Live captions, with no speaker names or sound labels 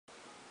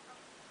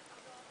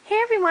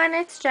everyone,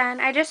 it's Jen.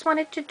 I just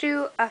wanted to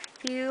do a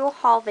few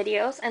haul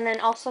videos and then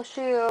also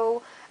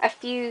show a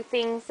few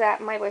things that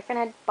my boyfriend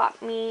had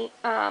bought me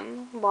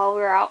while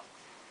we were out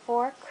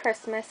for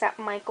Christmas at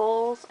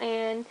Michael's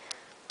and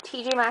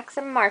TJ Maxx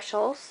and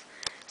Marshall's.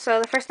 So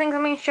the first things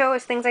I'm going to show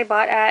is things I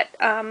bought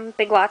at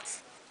Big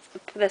Lots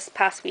this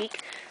past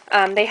week.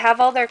 They have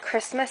all their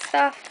Christmas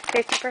stuff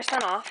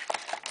 50% off.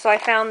 So I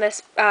found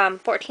this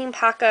 14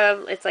 pack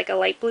of, it's like a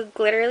light blue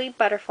glittery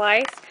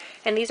butterflies,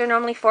 and these are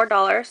normally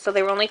 $4, so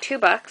they were only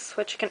 $2,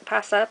 which I couldn't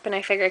pass up, and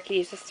I figured I could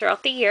use this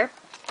throughout the year.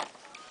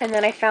 And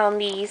then I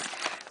found these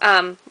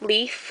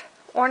leaf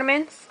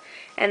ornaments,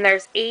 and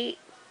there's 8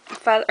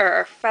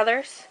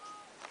 feathers,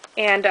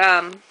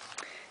 and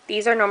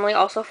these are normally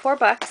also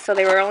 $4, so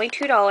they were only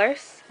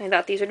 $2. I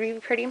thought these would be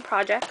pretty in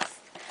projects.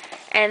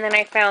 And then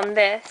I found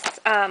this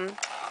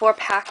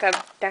 4-pack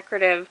of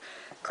decorative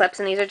clips,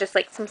 and these are just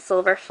like some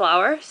silver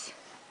flowers.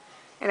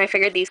 And I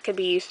figured these could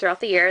be used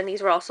throughout the year, and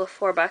these were also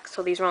 $4,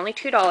 so these were only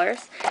 $2.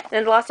 And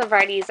then lots of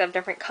varieties of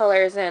different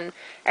colors and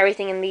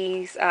everything in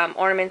these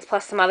ornaments,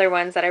 plus some other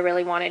ones that I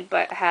really wanted,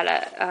 but I had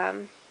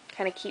to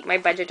kind of keep my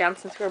budget down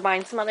since we were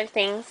buying some other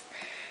things.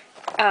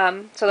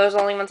 So those are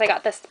the only ones I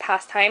got this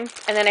past time.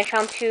 And then I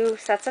found 2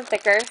 sets of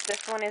thickers.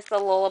 This one is the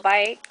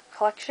Lullaby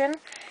collection,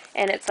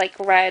 and it's like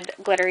red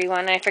glittery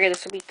one. And I figured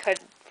this would be good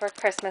for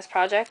Christmas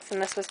projects,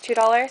 and this was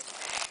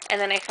 $2. And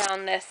then I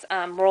found this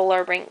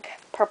roller rink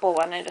purple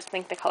one. I just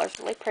think the color's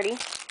really pretty.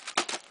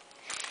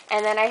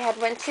 And then I had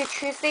went to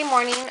Tuesday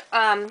morning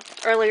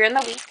earlier in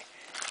the week,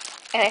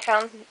 and I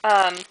found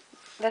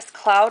this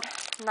Cloud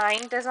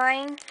 9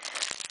 design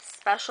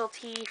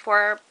specialty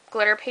for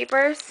glitter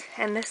papers,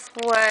 and this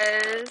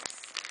was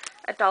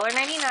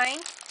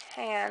 $1.99.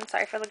 And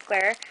sorry for the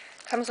glare.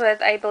 Comes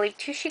with, I believe,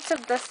 2 sheets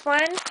of this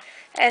one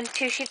and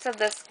 2 sheets of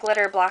this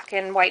glitter black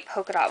and white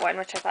polka dot one,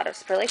 which I thought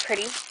was really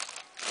pretty.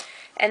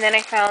 And then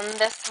I found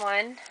this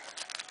one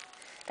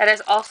that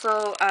is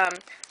also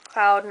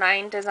Cloud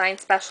 9 Design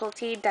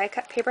Specialty Die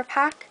Cut Paper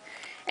Pack.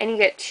 And you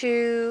get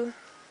 2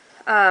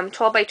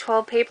 12 by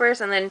 12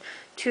 papers and then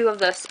 2 of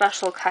the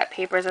special cut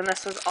papers. And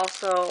this was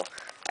also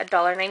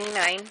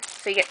 $1.99.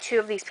 So you get 2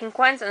 of these pink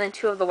ones and then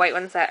 2 of the white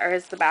ones that are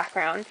as the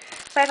background.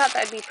 So I thought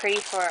that would be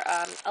pretty for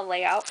a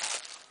layout.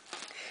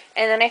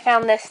 And then I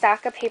found this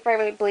stack of paper.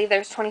 I believe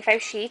there's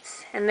 25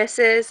 sheets. And this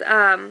is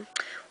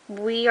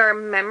We Are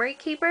Memory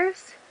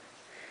Keepers.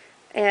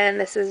 And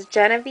this is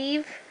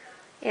Genevieve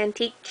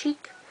Antique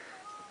Cheek.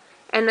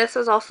 And this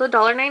was also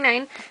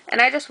 $1.99.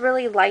 And I just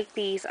really like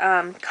these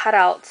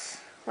cutouts.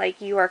 Like,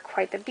 you are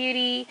quite the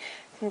beauty.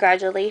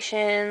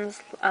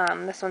 Congratulations.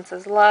 This one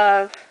says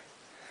love.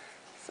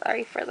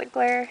 Sorry for the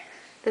glare.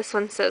 This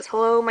one says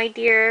hello, my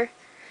dear.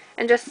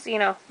 And just, you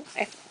know,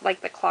 I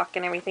like the clock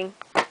and everything.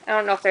 I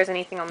don't know if there's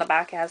anything on the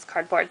back. It has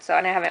cardboard, so,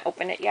 and I haven't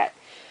opened it yet.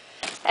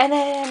 And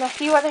then a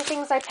few other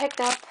things I picked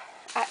up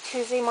at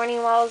Tuesday morning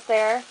while I was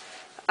there.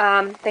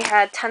 They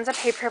had tons of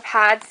paper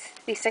pads,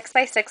 these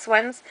 6x6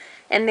 ones,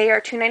 and they are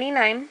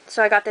 $2.99.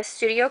 So I got this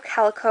Studio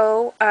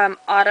Calico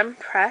Autumn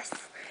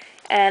Press,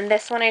 and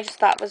this one I just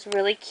thought was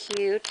really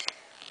cute.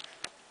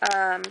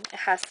 It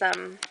has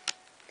some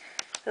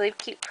really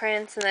cute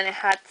prints, and then it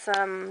had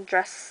some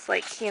dress,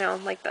 like, you know,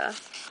 like the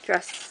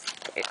dress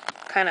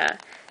kind of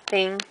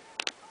thing,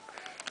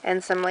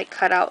 and some like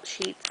cutout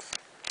sheets.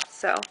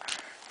 So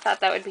I thought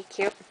that would be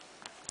cute.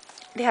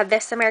 They have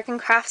this American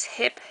Crafts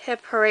Hip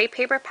Hooray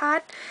paper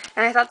pad,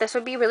 and I thought this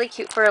would be really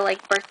cute for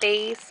like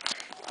birthdays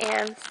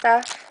and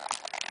stuff.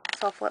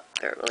 So I'll flip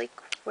through it really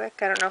quick.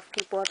 I don't know if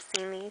people have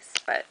seen these,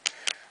 but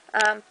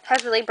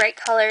has really bright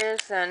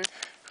colors and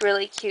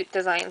really cute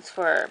designs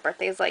for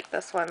birthdays like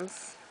this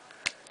one's.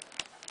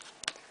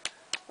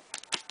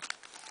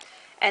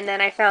 And then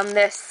I found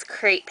this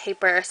crepe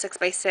paper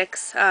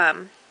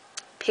 6x6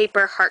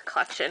 paper heart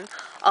collection,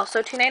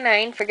 also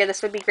 $2.99. Figured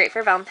this would be great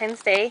for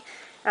Valentine's Day.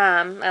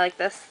 I like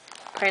this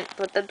print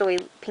with the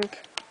pink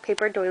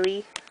paper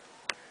doily.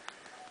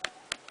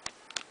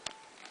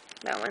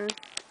 That one.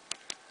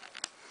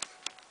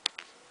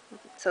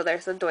 So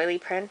there's the doily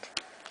print.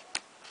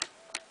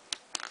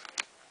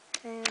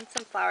 And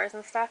some flowers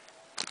and stuff.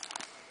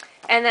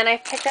 And then I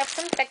picked up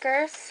some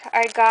stickers.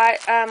 I got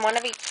one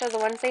of each of the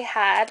ones they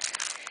had.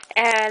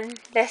 And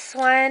this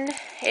one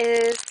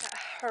is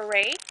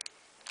Hooray.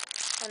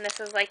 And this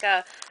is like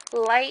a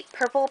light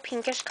purple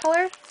pinkish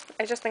color.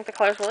 I just think the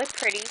color is really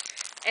pretty.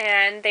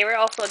 And they were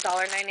also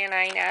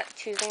 $1.99 at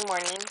Tuesday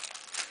morning.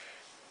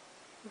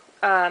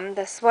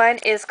 This one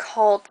is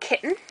called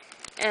Kitten.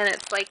 And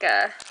it's like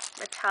a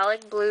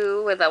metallic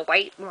blue with a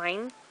white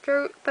line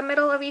through the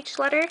middle of each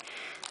letter.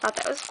 Thought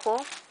that was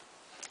cool.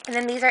 And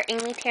then these are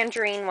Amy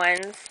Tangerine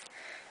ones.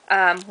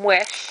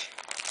 Wish.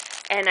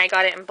 And I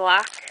got it in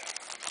black.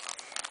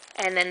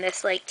 And then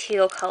this like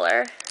teal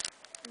color.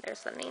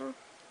 There's the name.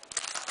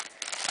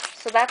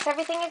 So that's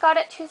everything I got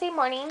at Tuesday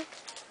morning.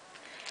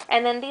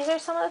 And then these are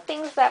some of the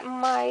things that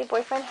my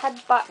boyfriend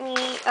had bought me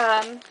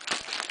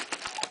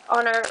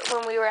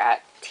when we were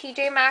at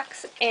TJ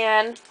Maxx.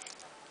 And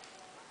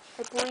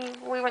I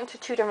believe we went to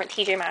 2 different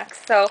TJ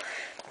Maxx. So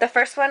The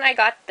first one, I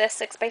got this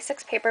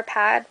 6x6 paper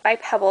pad by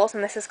Pebbles,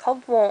 and this is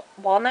called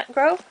Walnut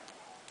Grove.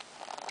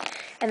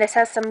 And this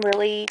has some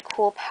really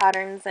cool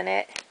patterns in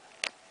it.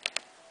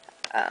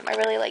 I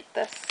really like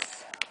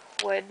this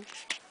wood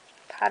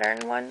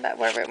pattern one, that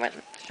wherever it went,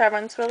 that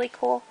one's really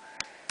cool.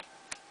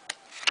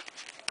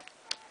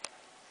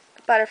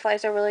 The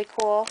butterflies are really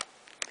cool.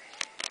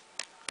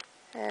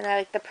 And I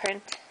like the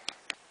print.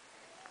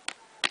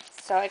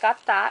 So I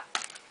got that.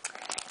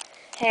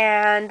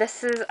 And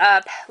this is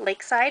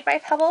Lakeside by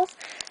Pebbles.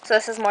 So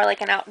this is more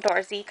like an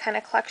outdoorsy kind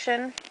of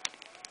collection.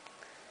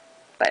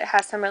 But it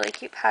has some really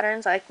cute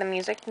patterns. I like the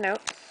music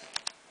notes.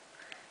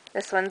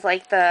 This one's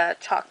like the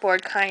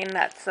chalkboard kind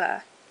that's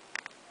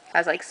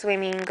has like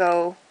swimming,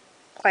 go,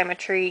 climb a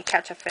tree,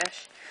 catch a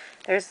fish.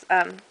 There's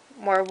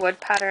more wood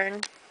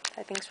pattern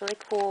I think is really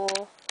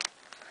cool.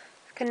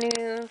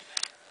 Canoes.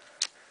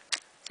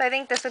 So I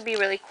think this would be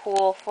really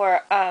cool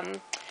for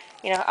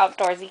you know,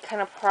 outdoorsy kind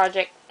of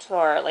projects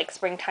or like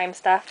springtime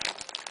stuff.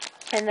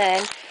 And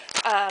then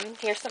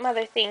here's some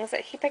other things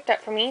that he picked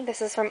up for me.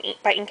 This is from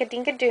by Inka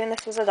Dinka Doo, and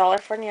this was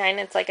 $1.49.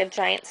 It's like a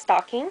giant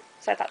stocking,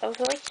 so I thought that was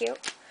really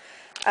cute.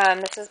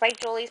 This is by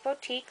Julie's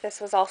Boutique. This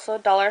was also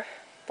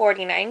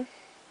 $1.49.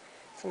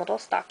 Some little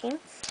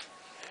stockings.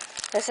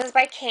 This is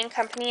by Kane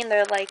Company, and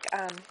they're like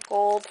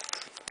gold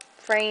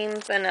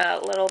frames and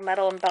little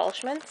metal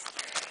embellishments.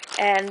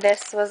 And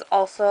this was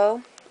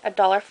also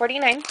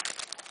 $1.49.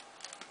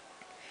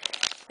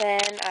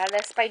 Then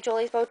this by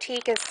Julie's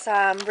Boutique is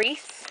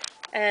wreaths,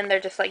 and they're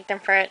just like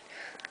different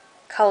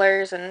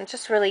colors and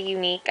just really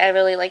unique. I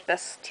really like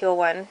this teal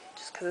one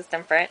just because it's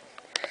different.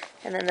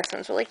 And then this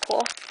one's really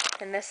cool.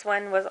 And this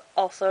one was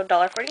also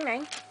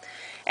 $1.49.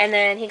 And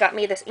then he got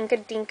me this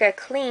Inka Dinka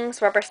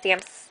Clings rubber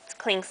stamps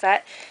cling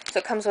set. So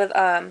it comes with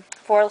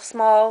 4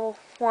 small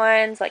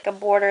ones, like a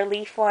border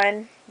leaf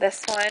one,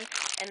 this one,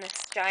 and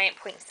this giant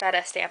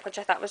poinsettia stamp, which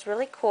I thought was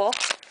really cool.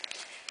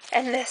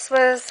 And this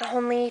was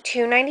only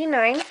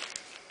 $2.99.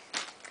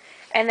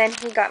 And then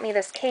he got me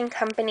this Kane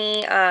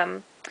Company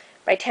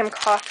by Tim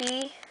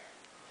Coffey.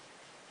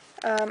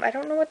 I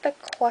don't know what the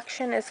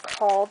collection is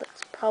called.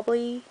 It's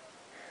probably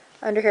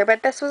under here.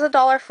 But this was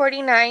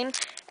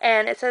 $1.49.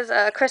 And it says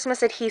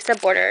Christmas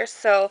adhesive borders.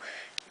 So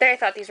I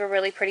thought these were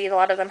really pretty. A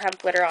lot of them have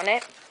glitter on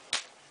it.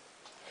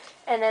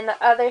 And then the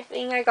other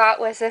thing I got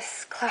was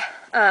this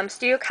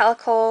Studio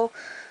Calico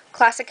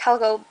Classic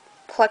Calico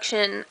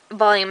Collection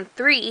Volume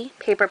 3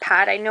 paper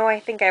pad. I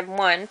think I have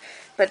one,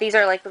 but these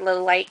are like the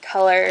little light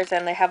colors,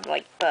 and they have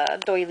like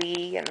the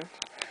doily and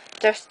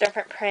just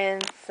different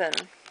prints,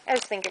 and I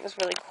just think it was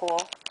really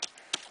cool.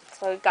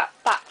 So I got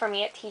that for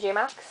me at TJ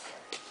Maxx.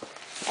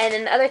 And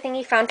then the other thing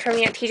he found for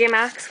me at TJ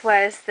Maxx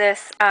was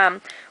this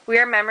We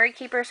Are Memory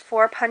Keepers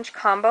 4-punch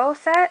combo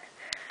set,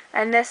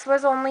 and this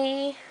was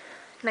only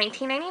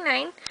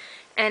 $19.99,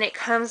 and it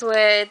comes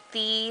with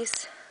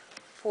these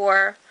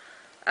 4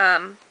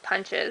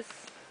 punches.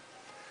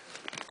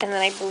 And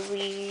then I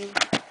believe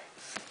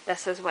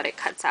this is what it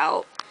cuts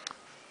out.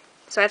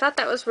 So I thought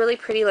that was really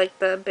pretty, like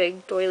the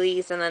big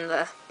doilies and then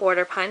the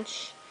border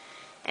punch.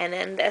 And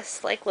then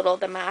this like little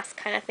damask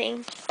kind of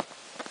thing.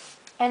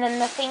 And then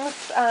the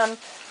things that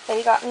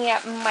he got me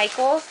at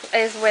Michael's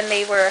is when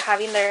they were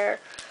having their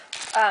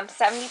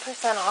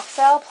 70% off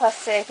sale.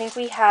 Plus I think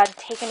we had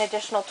taken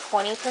additional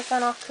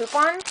 20% off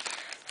coupon.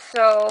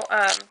 So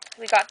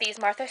we got these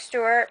Martha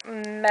Stewart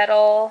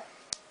metal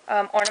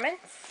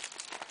ornaments.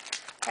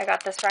 I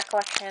got this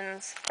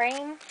Recollections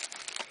frame,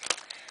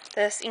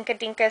 this Inka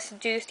Dinka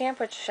Dew stamp,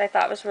 which I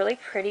thought was really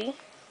pretty.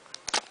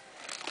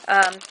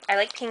 I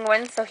like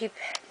penguins, so he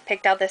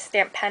picked out this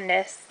Stamp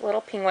Pendus little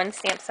penguin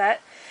stamp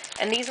set.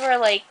 And these were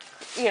like,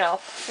 you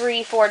know,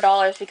 $3,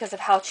 $4 because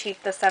of how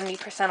cheap the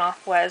 70%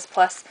 off was,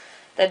 plus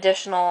the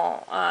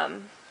additional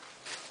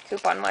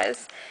coupon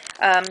was.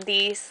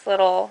 These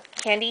little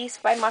candies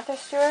by Martha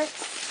Stewart.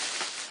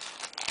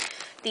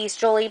 These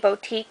Jolie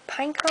Boutique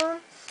pine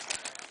cones.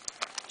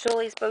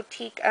 Julie's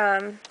Boutique,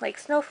 like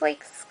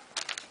snowflakes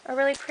are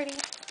really pretty.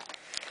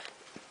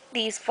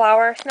 These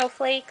flower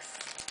snowflakes.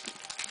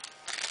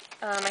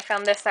 I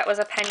found this, that was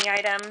a penny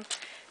item.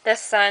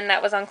 This sun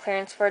that was on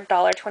clearance for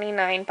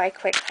 $1.29 by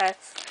Quick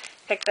Cuts.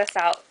 Picked this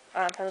out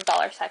from the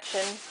dollar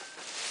section.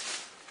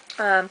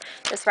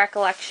 This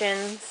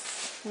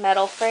Recollections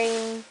metal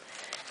frame.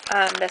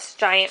 This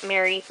giant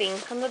Mary thing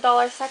from the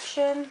dollar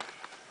section.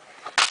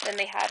 Then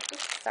they had,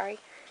 oops, sorry.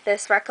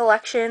 This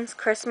Recollections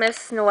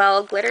Christmas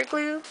Noel glitter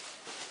glue.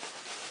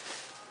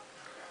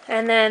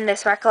 And then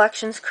this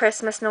Recollections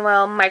Christmas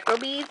Noel micro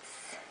beads.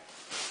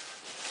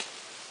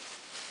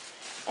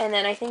 And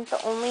then I think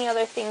the only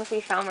other things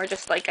we found were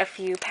just like a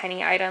few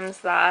penny items,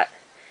 that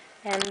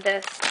and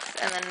this,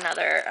 and then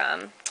another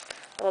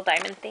little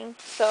diamond thing.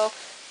 So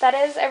that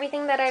is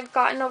everything that I've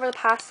gotten over the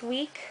past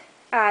week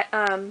at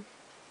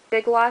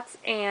Big Lots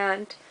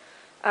and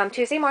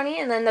Tuesday Morning.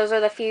 And then those are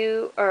the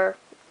few, or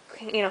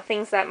you know,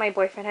 things that my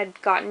boyfriend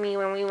had gotten me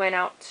when we went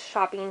out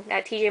shopping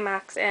at TJ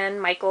Maxx and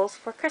Michael's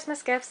for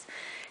Christmas gifts.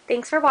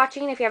 Thanks for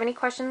watching. If you have any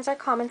questions or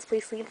comments,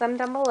 please leave them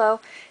down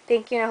below.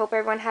 Thank you, and I hope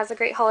everyone has a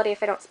great holiday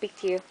if I don't speak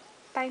to you.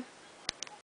 Bye.